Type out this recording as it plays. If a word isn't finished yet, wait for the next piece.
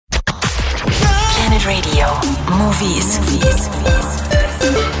Planet Radio. Movies.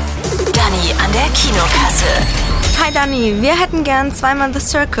 Dani an der Kinokasse. Hi Dani, wir hätten gern zweimal The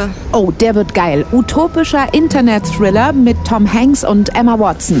Circle. Oh, der wird geil. Utopischer Internet-Thriller mit Tom Hanks und Emma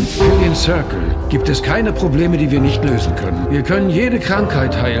Watson. Für den Circle gibt es keine Probleme, die wir nicht lösen können. Wir können jede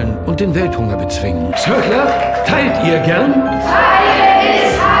Krankheit heilen und den Welthunger bezwingen. Circler, teilt ihr gern?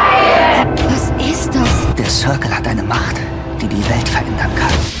 Was ist das? Der Circle hat eine Macht, die die Welt verändern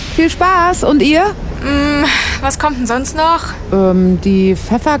kann. Viel Spaß. Und ihr? Was kommt denn sonst noch? Die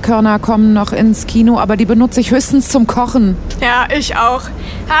Pfefferkörner kommen noch ins Kino, aber die benutze ich höchstens zum Kochen. Ja, ich auch.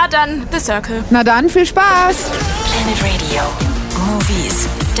 Dann The Circle. Na dann, viel Spaß. Planet Radio. Movies.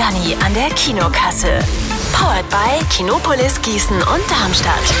 Dani an der Kinokasse. Powered by Kinopolis Gießen und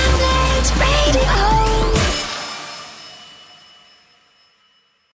Darmstadt. Planet Radio.